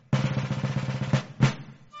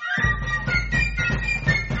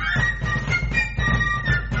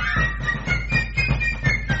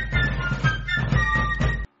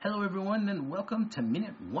welcome to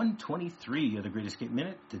Minute 123 of The Great Escape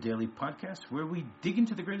Minute, the daily podcast where we dig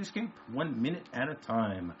into The Great Escape 1 minute at a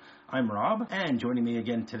time. I'm Rob, and joining me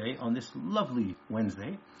again today on this lovely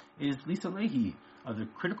Wednesday is Lisa Leahy of the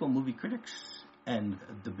Critical Movie Critics and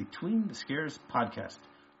the Between the Scares podcast.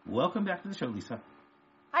 Welcome back to the show, Lisa.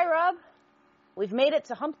 Hi, Rob. We've made it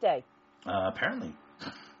to Hump Day. Apparently.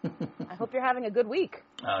 I hope you're having a good week.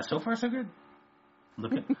 So far, so good.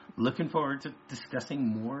 Looking forward to discussing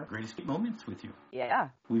more Great Escape moments with you. Yeah.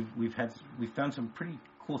 We've found some pretty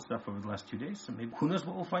cool stuff over the last 2 days, so maybe who knows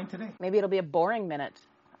what we'll find today. Maybe it'll be a boring minute.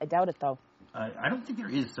 I doubt it, though. I don't think there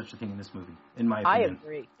is such a thing in this movie, in my opinion. I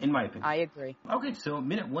agree. In my opinion. I agree. Okay, so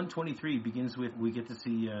minute 123 begins with, we get to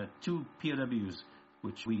see two POWs,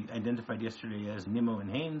 which we identified yesterday as Nimmo and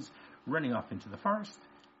Haynes, running off into the forest,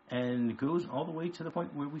 and it goes all the way to the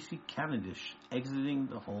point where we see Cavendish exiting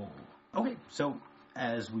the hole. Okay, so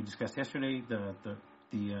as we discussed yesterday,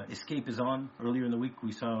 the escape is on. Earlier in the week,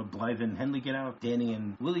 we saw Blythe and Henley get out, Danny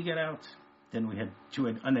and Willie get out. Then we had two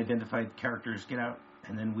unidentified characters get out,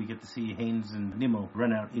 and then we get to see Haynes and Nimmo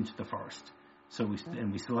run out into the forest. So we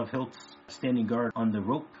still have Hiltz standing guard on the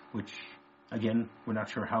rope, which, again, we're not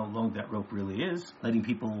sure how long that rope really is, letting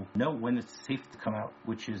people know when it's safe to come out,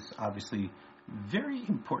 which is obviously very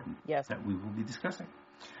important. Yes. That we will be discussing.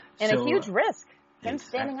 And a huge risk. Him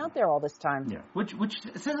Exactly. standing out there all this time. Yeah, which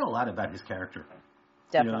says a lot about his character.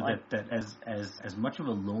 Definitely. You know, that as much of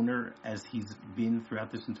a loner as he's been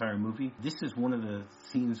throughout this entire movie, this is one of the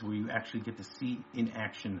scenes where you actually get to see in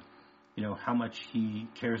action, you know, how much he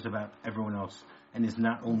cares about everyone else and is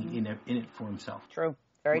not only in it for himself. True.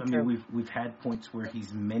 Very true. I mean, we've had points where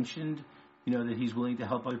he's mentioned, you know, that he's willing to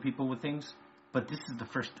help other people with things, but this is the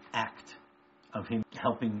first act of him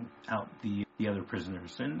helping out the other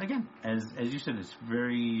prisoners. And again, as you said,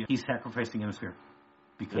 he's sacrificing himself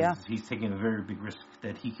because he's taking a very big risk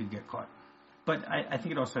that he could get caught. But I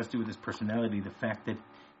think it also has to do with his personality, the fact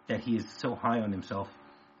that he is so high on himself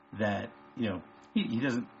that, you know, he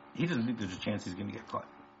doesn't think there's a chance he's going to get caught.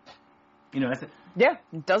 You know,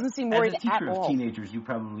 doesn't seem worried at all. As a teacher of teenagers, you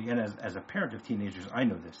probably, and as a parent of teenagers, I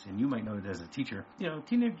know this, and you might know it as a teacher. You know,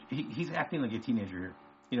 he's acting like a teenager here.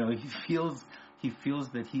 You know, he feels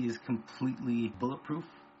that he is completely bulletproof,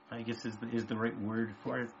 I guess is the right word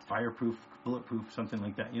for it. Fireproof, bulletproof, something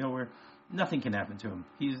like that. You know, where nothing can happen to him.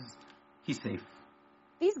 He's safe.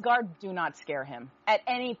 These guards do not scare him at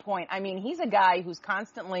any point. I mean, he's a guy who's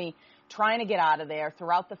constantly trying to get out of there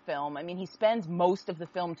throughout the film. I mean, he spends most of the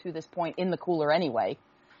film to this point in the cooler anyway.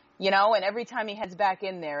 You know, and every time he heads back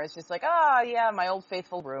in there, it's just like, oh, yeah, my old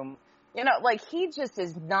faithful room. You know, like, he just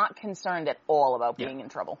is not concerned at all about being in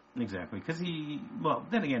trouble. Exactly, because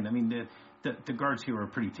then again, I mean, the guards here are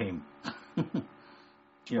pretty tame. True.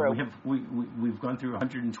 You know, we've gone through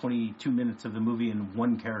 122 minutes of the movie, and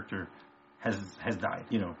one character has died.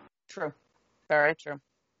 You know. True. Very true.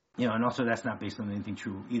 You know, and also that's not based on anything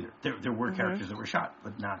true either. There were characters that were shot,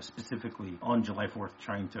 but not specifically on July 4th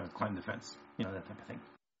trying to climb the fence. You know, that type of thing.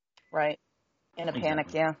 Right. In a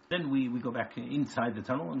panic, yeah. Then we go back inside the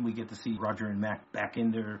tunnel, and we get to see Roger and Mac back in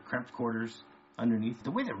their cramped quarters underneath. The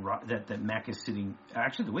way that Mac is sitting,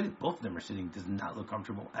 actually the way that both of them are sitting, does not look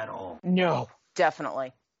comfortable at all. No.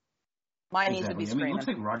 Definitely. My knees would be screaming. I mean, it looks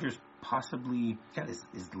like Roger's possibly got his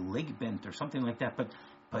leg bent or something like that,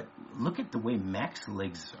 but look at the way Mac's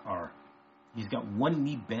legs are. He's got one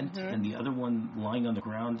knee bent and the other one lying on the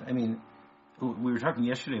ground. I mean, we were talking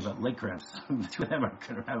yesterday about leg cramps. The two of them are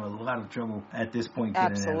going to have a lot of trouble at this point.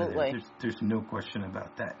 Absolutely. There's no question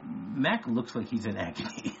about that. Mac looks like he's in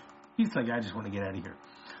agony. He's like, I just want to get out of here.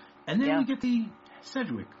 And then we get the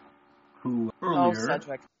Sedgwick, who earlier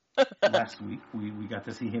last week, we got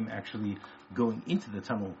to see him actually going into the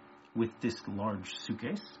tunnel with this large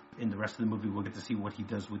suitcase. In the rest of the movie, we'll get to see what he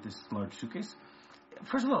does with this large suitcase.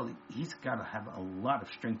 First of all, he's got to have a lot of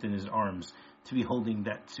strength in his arms to be holding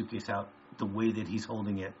that suitcase out the way that he's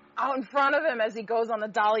holding it. Out in front of him as he goes on the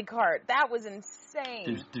dolly cart. That was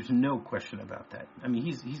insane. There's no question about that. I mean,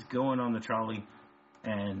 he's going on the trolley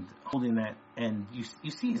and holding that, and you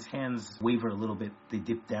see his hands waver a little bit. They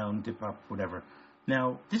dip down, dip up, whatever.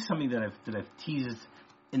 Now, this is something that I've teased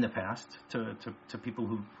in the past to people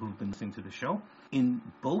who've been listening to the show. In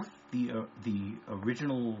both the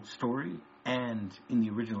original story and in the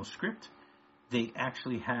original script, they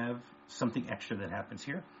actually have something extra that happens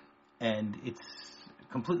here, and it's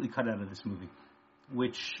completely cut out of this movie,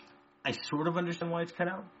 which I sort of understand why it's cut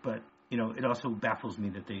out, but, you know, it also baffles me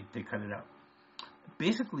that they cut it out.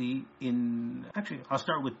 Basically, I'll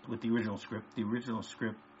start with the original script. The original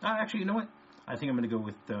script, actually, you know what? I think I'm going to go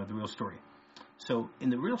with the real story. So, in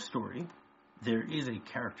the real story, there is a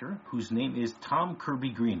character whose name is Tom Kirby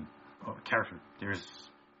Green. a character.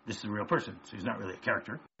 This is a real person, so he's not really a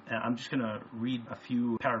character. I'm just going to read a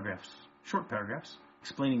few paragraphs, short paragraphs,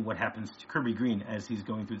 explaining what happens to Kirby Green as he's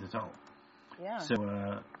going through the tunnel. Yeah.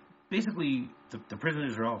 So basically, the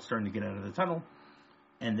prisoners are all starting to get out of the tunnel,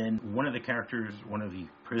 and then one of the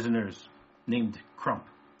prisoners named Crump.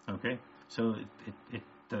 Okay, so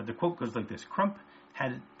the quote goes like this: Crump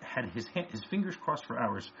had his fingers crossed for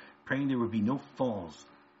hours, praying there would be no falls.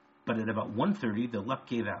 But at about 1:30, the luck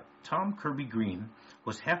gave out. Tom Kirby Green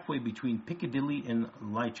was halfway between Piccadilly and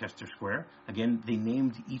Leicester Square. Again, they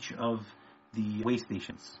named each of the way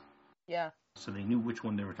stations. Yeah. So they knew which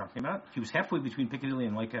one they were talking about. He was halfway between Piccadilly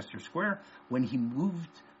and Leicester Square when he moved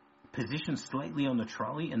position slightly on the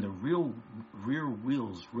trolley, and the rear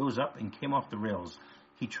wheels rose up and came off the rails.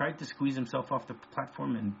 He tried to squeeze himself off the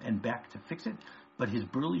platform and back to fix it, but his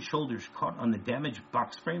burly shoulders caught on the damaged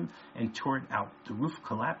box frame and tore it out. The roof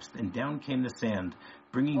collapsed, and down came the sand,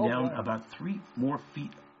 bringing down about 3 more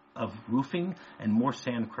feet of roofing and more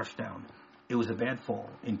sand crushed down. It was a bad fall.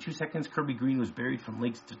 In 2 seconds, Kirby Green was buried from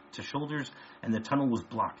legs to shoulders, and the tunnel was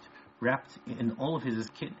blocked. Wrapped in all of his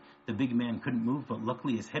kit, the big man couldn't move, but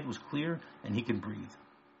luckily his head was clear and he could breathe.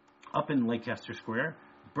 Up in Leicester Square,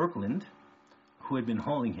 Birkeland, who had been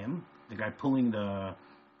hauling him, the guy pulling the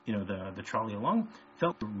trolley along,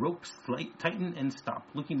 felt the ropes tighten and stop.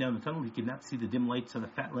 Looking down the tunnel, he could not see the dim lights of the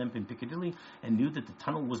fat lamp in Piccadilly and knew that the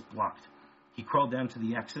tunnel was blocked. He crawled down to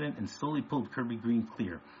the accident and slowly pulled Kirby Green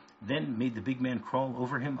clear, then made the big man crawl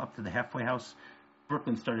over him up to the halfway house.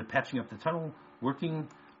 Birkeland started patching up the tunnel, working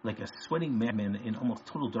like a sweating madman in almost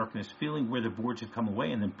total darkness, feeling where the boards had come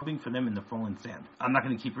away and then probing for them in the fallen sand. I'm not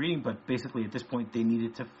going to keep reading, but basically at this point they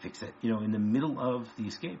needed to fix it. In the middle of the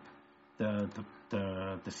escape,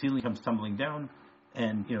 the ceiling comes tumbling down,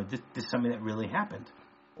 and this is something that really happened.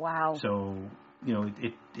 Wow. So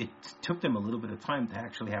it took them a little bit of time to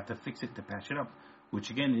actually have to fix it, to patch it up, which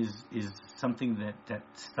again is something that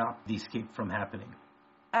stopped the escape from happening.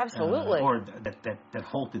 Absolutely. Or that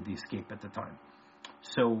halted the escape at the time.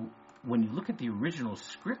 So when you look at the original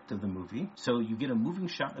script of the movie, so you get a moving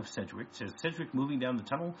shot of Sedgwick. It says Sedgwick moving down the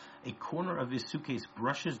tunnel. A corner of his suitcase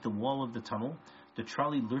brushes the wall of the tunnel. The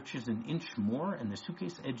trolley lurches an inch more, and the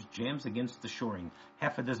suitcase edge jams against the shoring.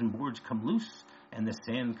 Half a dozen boards come loose, and the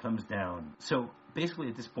sand comes down. So basically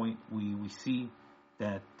at this point, we see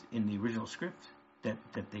that in the original script that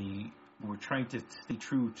they were trying to stay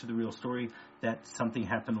true to the real story, that something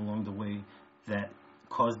happened along the way that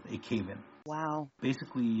caused a cave-in. Wow. We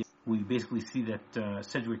see that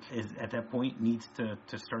Sedgwick is at that point needs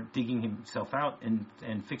to start digging himself out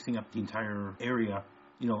and fixing up the entire area,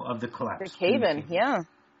 of the collapse. The cave-in, yeah.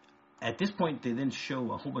 At this point, they then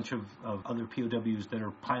show a whole bunch of other POWs that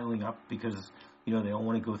are piling up because, they all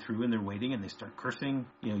want to go through and they're waiting and they start cursing.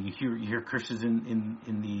 You hear curses in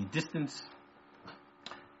the distance,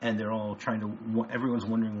 and they're all everyone's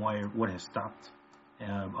wondering what has stopped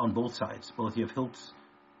on both sides. Both you have Hiltz.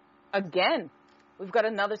 Again, we've got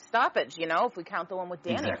another stoppage, if we count the one with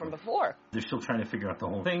Danny from before. They're still trying to figure out the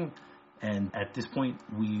whole thing, and at this point,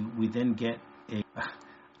 we then get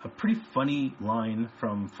a pretty funny line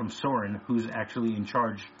from Soren, who's actually in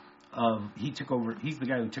charge of, he's the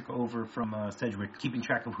guy who took over from Sedgwick, keeping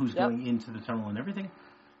track of who's going into the tunnel and everything.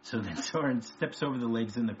 So then Soren steps over the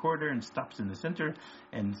legs in the corridor and stops in the center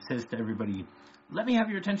and says to everybody, "Let me have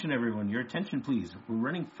your attention, everyone. Your attention, please. We're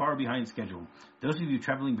running far behind schedule. Those of you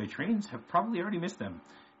traveling by trains have probably already missed them.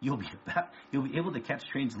 You'll be able to catch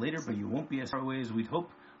trains later, but you won't be as far away as we'd hope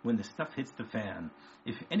when the stuff hits the fan.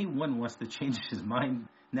 If anyone wants to change his mind,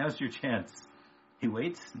 now's your chance." He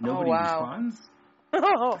waits. Nobody responds.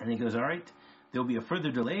 And he goes, "All right, there'll be a further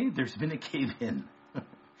delay. There's been a cave-in."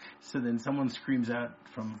 So then someone screams out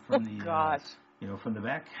from the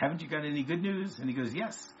back, "Haven't you got any good news?" And he goes,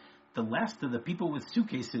 "Yes. The last of the people with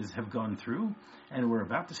suitcases have gone through, and we're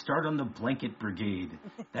about to start on the blanket brigade.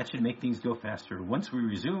 That should make things go faster. Once we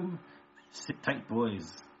resume, sit tight,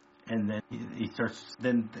 boys." And then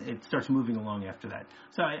it starts moving along after that.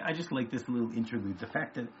 So I just like this little interlude. The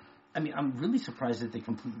fact that, I'm really surprised that they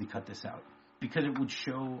completely cut this out, because it would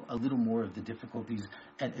show a little more of the difficulties,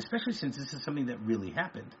 and especially since this is something that really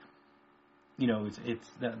happened. It's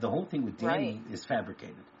the whole thing with Danny is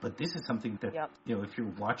fabricated, but this is something that if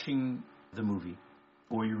you're watching the movie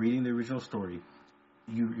or you're reading the original story,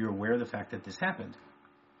 you're aware of the fact that this happened.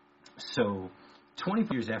 So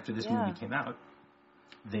 25 years after this movie came out,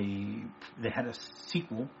 they had a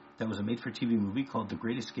sequel that was a made-for-TV movie called The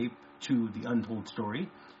Great Escape to the Untold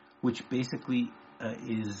Story, which basically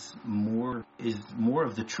is more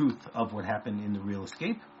of the truth of what happened in the real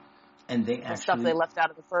escape. And the stuff they left out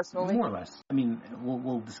of the first movie? More or less.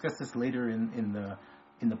 We'll discuss this later in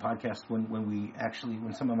in the podcast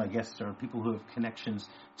when some of my guests are people who have connections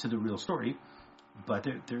to the real story. But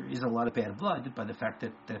there is a lot of bad blood by the fact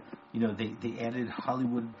that they added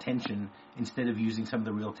Hollywood tension instead of using some of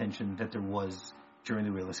the real tension that there was during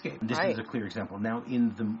the real escape. And this is a clear example. Now,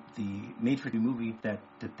 in the made-for-TV movie that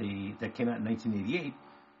came out in 1988,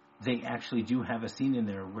 they actually do have a scene in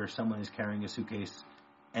there where someone is carrying a suitcase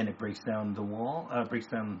and it breaks down the wall, breaks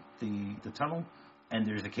down the tunnel, and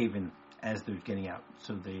there's a cave-in as they're getting out.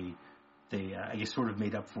 So they I guess sort of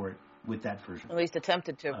made up for it with that version. At least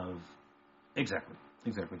attempted to. Exactly.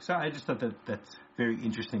 So I just thought that's very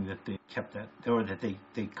interesting that they kept that, or that they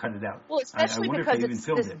cut it out. Well, especially I because it's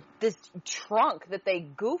this trunk that they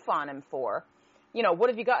goof on him for. What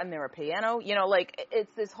have you got in there, a piano?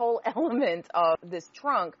 It's this whole element of this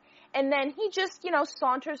trunk. And then he just,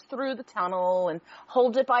 saunters through the tunnel and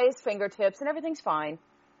holds it by his fingertips and everything's fine.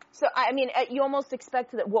 So, I mean, you almost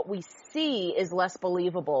expect that what we see is less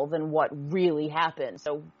believable than what really happened.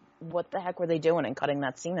 So what the heck were they doing in cutting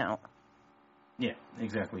that scene out? Yeah,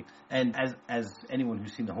 exactly. And as anyone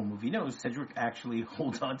who's seen the whole movie knows, Cedric actually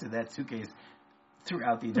holds on to that suitcase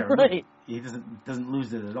throughout the entire movie. He doesn't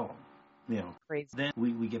lose it at all. Crazy. Then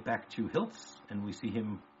we get back to Hiltz, and we see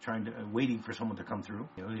him waiting for someone to come through.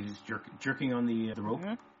 He's jerking on the rope,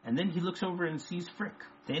 and then he looks over and sees Frick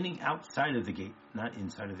standing outside of the gate, not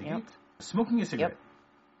inside of the gate, smoking a cigarette.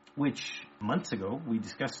 Which months ago we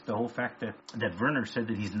discussed the whole fact that Werner said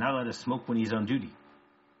that he's not allowed to smoke when he's on duty.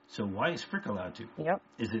 So why is Frick allowed to? Yep.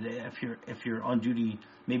 Is it if you're on duty?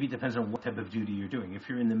 Maybe it depends on what type of duty you're doing. If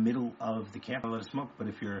you're in the middle of the camp, you're allowed to smoke. But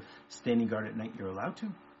if you're standing guard at night, you're allowed to.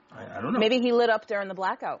 I don't know. Maybe he lit up during the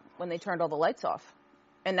blackout when they turned all the lights off.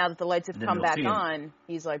 And now that the lights have come back on,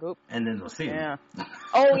 he's like, oop. And then they'll see him. Yeah.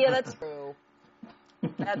 Oh, yeah, that's true.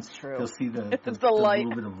 That's true. They'll see the light.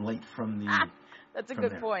 little bit of light from the... That's a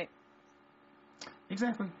good point.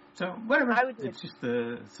 Exactly. So, whatever. It's just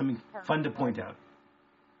something fun to point out.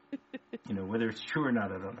 Whether it's true or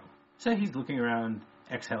not, I don't know. So he's looking around,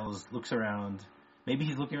 exhales, looks around. Maybe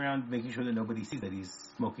he's looking around, making sure that nobody sees that he's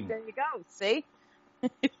smoking. There you go. See?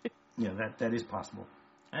 That is possible.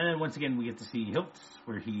 And then once again, we get to see Hiltz,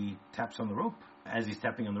 where he taps on the rope. As he's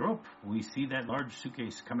tapping on the rope, we see that large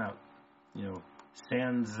suitcase come out.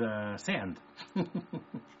 Sand.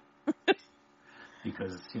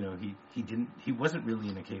 Because, he wasn't really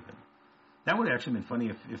in a cave-in. That would have actually been funny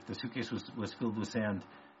if the suitcase was filled with sand,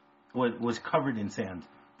 was covered in sand,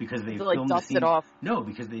 because they filmed the scene. It off. No,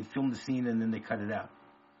 because they filmed the scene and then they cut it out.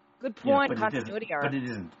 Good point. Continuity error. But it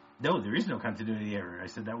isn't. No, there is no continuity error. I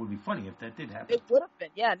said that would be funny if that did happen. It would have been.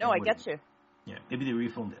 Yeah, no, I get you. Yeah, maybe they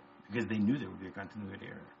refilmed it because they knew there would be a continuity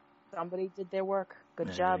error. Somebody did their work.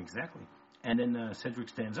 Good job. Exactly. And then Cedric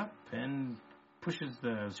stands up and pushes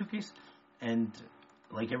the suitcase, and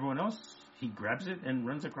like everyone else, he grabs it and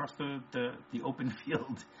runs across the open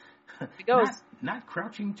field. He goes. Not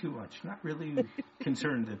crouching too much. Not really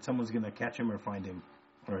concerned that someone's going to catch him or find him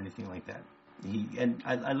or anything like that.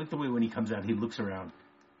 I like the way when he comes out, he looks around.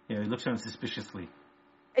 He looks around suspiciously.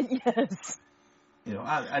 Yes.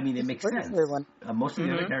 I mean, it makes sense. Most of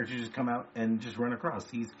the other characters just come out and just run across.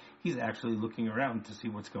 He's actually looking around to see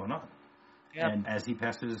what's going on. Yep. And as he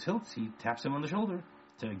passes Hiltz, he taps him on the shoulder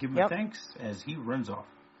to give him a thanks as he runs off.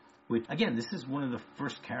 Which, again, this is one of the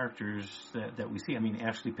first characters that we see. I mean,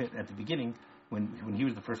 Ashley Pitt at the beginning, when he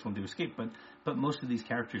was the first one to escape, but most of these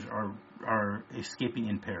characters are escaping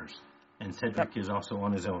in pairs. And Cedric is also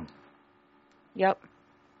on his own. Yep.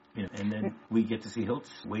 And then we get to see Hiltz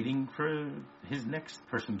waiting for his next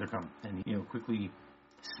person to come. And he quickly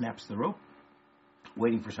snaps the rope,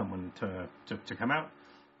 waiting for someone to come out.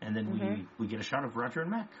 And then we get a shot of Roger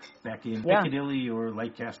and Mac back in Piccadilly or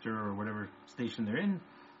Lancaster or whatever station they're in.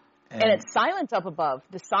 And it's silent up above.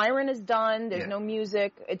 The siren is done. There's no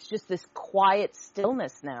music. It's just this quiet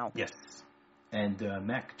stillness now. Yes. And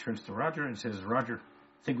Mac turns to Roger and says, Roger,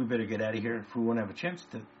 I think we better get out of here if we want to have a chance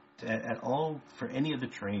to at all for any of the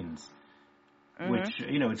trains. Which,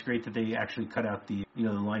 it's great that they actually cut out the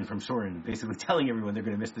line from Soren, basically telling everyone they're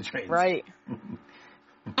going to miss the trains. Right. I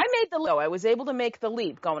made the leap. I was able to make the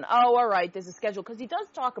leap going, oh, all right, there's a schedule. Because he does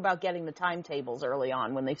talk about getting the timetables early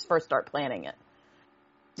on when they first start planning it.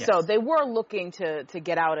 Yes. So they were looking to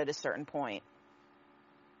get out at a certain point.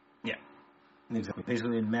 Yeah, exactly.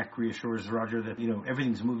 Basically, Mac reassures Roger that,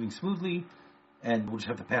 everything's moving smoothly and we'll just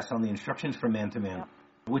have to pass on the instructions from man to man,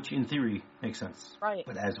 which in theory makes sense. Right.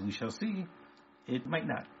 But as we shall see, it might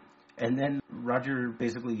not. And then Roger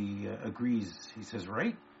basically agrees. He says,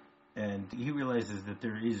 right? And he realizes that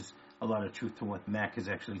there is a lot of truth to what Mac is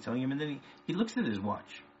actually telling him. And then he looks at his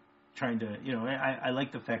watch, trying to, I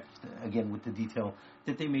like the fact, again, with the detail,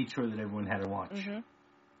 that they made sure that everyone had a watch.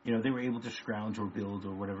 they were able to scrounge or build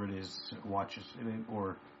or whatever it is, watches.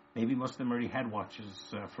 Or maybe most of them already had watches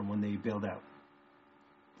from when they bailed out.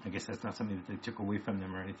 I guess that's not something that they took away from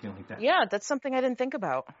them or anything like that. Yeah, that's something I didn't think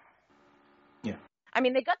about. Yeah. I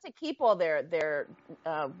mean, they got to keep all their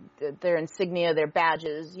insignia, their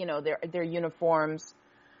badges, their uniforms.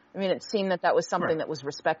 I mean, it seemed that was something that was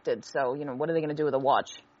respected. So, what are they going to do with a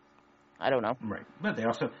watch? I don't know. Right, but they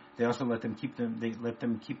also let them keep them. They let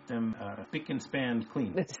them keep them spick and span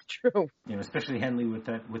clean. That's true. Especially Henley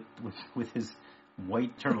with his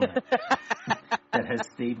white turtleneck that has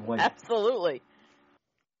stayed white. Absolutely.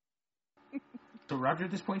 So Roger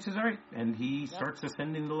at this point says, "All right," and he starts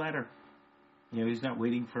ascending the ladder. He's not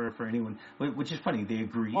waiting for anyone, which is funny. They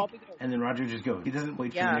agree, and then Roger just goes. He doesn't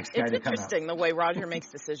wait for the next guy to come out. It's interesting the way Roger makes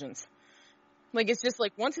decisions. Like, it's just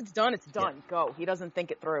like, once it's done, it's done. Yeah. Go. He doesn't think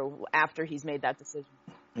it through after he's made that decision.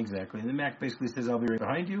 Exactly. And then Mac basically says, "I'll be right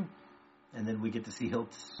behind you." And then we get to see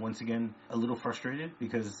Hilt once again a little frustrated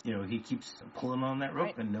because, he keeps pulling on that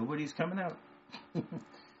rope and nobody's coming out.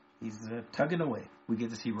 He's tugging away. We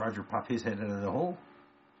get to see Roger pop his head out of the hole.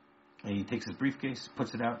 And he takes his briefcase,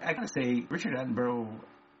 puts it out. I gotta say, Richard Attenborough,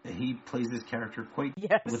 he plays this character with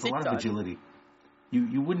a lot of agility.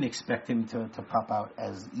 You wouldn't expect him to pop out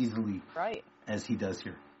as easily as he does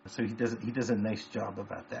here. So he does a nice job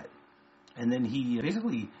about that. And then he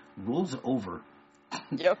basically rolls over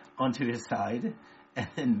onto his side, and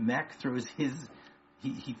then Mac throws his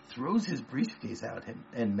briefcase out,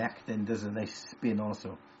 and Mac then does a nice spin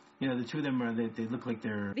also. The two of them they look like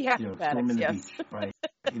they're storming the beach by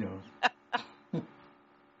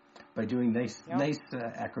by doing nice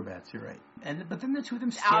acrobats. You're right. But then the two of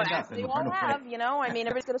them stand up and run away.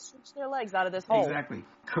 Everybody's going to switch their legs out of this hole. Exactly.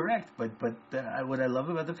 Correct. But what I love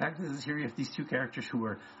about the fact is here you have these two characters who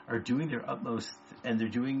are doing their utmost, and they're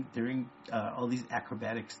doing all these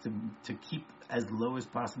acrobatics to keep as low as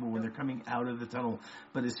possible when they're coming out of the tunnel.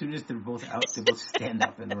 But as soon as they're both out, they both stand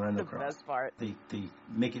up and run across. The best part. They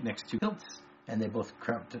make it next to Hiltz, and they both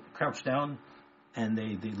crouch down. And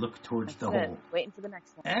they look towards the hole. Waiting for the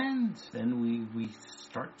next one. And then we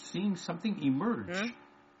start seeing something emerge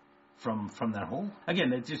from that hole.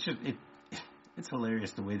 Again, it's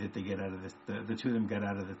hilarious the way that they get out of this. The two of them got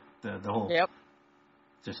out of the hole. Yep.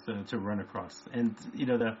 Just to run across. And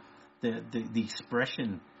the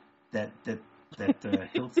expression that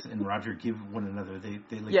Hiltz and Roger give one another.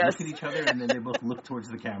 They look at each other and then they both look towards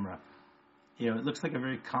the camera. It looks like a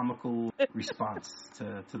very comical response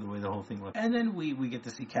to the way the whole thing looks. And then we get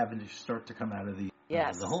to see Cavendish start to come out of the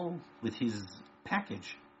hole with his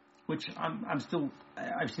package, which I've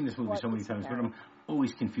seen this movie so many times, but I'm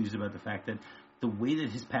always confused about the fact that the way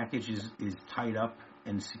that his package is tied up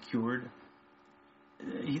and secured,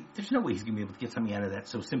 there's no way he's going to be able to get something out of that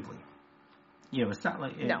so simply. It's not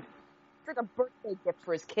like... No. It's like a birthday gift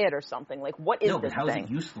for his kid or something. Like, what is this thing? No, but how is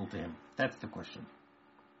it useful to him? That's the question.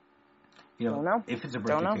 Don't know. If it's a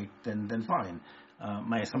birthday cake, then fine.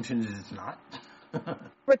 My assumption is it's not.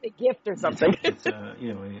 Birthday gift or something. It's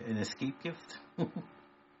an escape gift.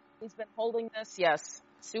 He's been holding this, yes.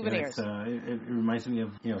 Souvenirs. It reminds me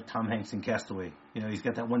of Tom Hanks in Castaway. He's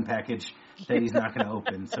got that one package that he's not going to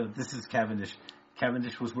open. So this is Cavendish.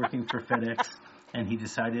 Cavendish was working for FedEx, and he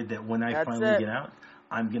decided that when I finally get out,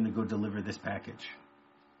 I'm going to go deliver this package.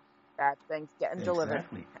 That thing's getting delivered.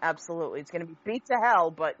 Absolutely. It's going to be beat to hell,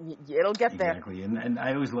 but it'll get there. Exactly. And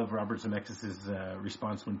I always love Robert Zemeckis'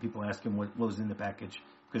 response when people ask him what was in the package,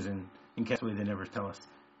 because in Castaway they never tell us.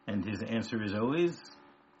 And his answer is always,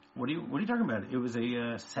 what are you talking about? It was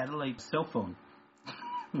a satellite cell phone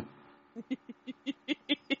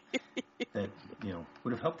that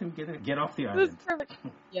would have helped him get off the island. That's perfect.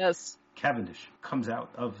 Yes. Cavendish comes out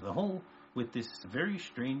of the hole with this very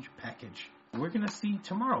strange package. We're going to see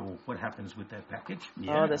tomorrow what happens with that package.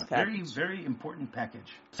 Yeah, this package. Very, very important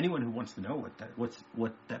package. Anyone who wants to know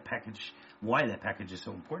what that package, why that package is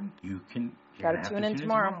so important, you can gotta tune in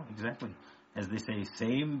tomorrow. Exactly. As they say,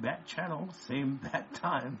 same bat channel, same bat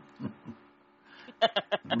time.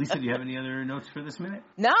 Lisa, do you have any other notes for this minute?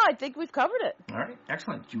 No, I think we've covered it. All right,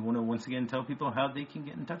 excellent. Do you want to once again tell people how they can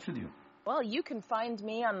get in touch with you? Well, you can find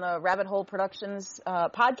me on the Rabbit Hole Productions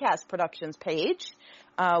podcast productions page,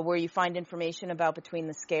 where you find information about Between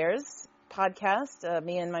the Scares podcast,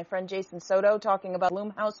 me and my friend Jason Soto talking about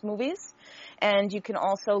Blumhouse movies. And you can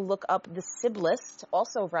also look up the Sib List,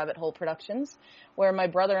 also of Rabbit Hole Productions, where my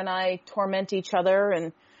brother and I torment each other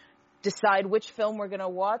and decide which film we're going to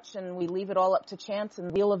watch, and we leave it all up to chance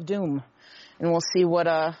and Wheel of Doom. And we'll see what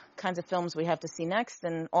kinds of films we have to see next,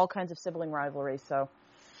 and all kinds of sibling rivalry. So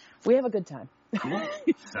we have a good time. Cool.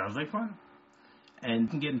 Sounds like fun. And you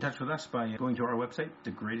can get in touch with us by going to our website,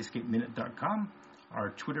 thegreatescapeminute.com,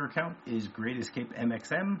 Our Twitter account is Great Escape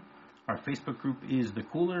MXM. Our Facebook group is The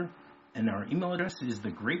Cooler. And our email address is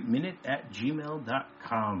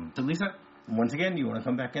thegreatminute@gmail.com. So, Lisa, once again, you want to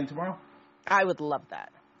come back in tomorrow? I would love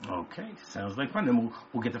that. Okay, sounds like fun. And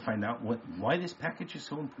we'll get to find out why this package is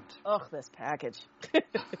so important. Ugh, this package.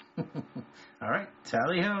 All right,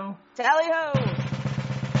 tally-ho. Tally-ho.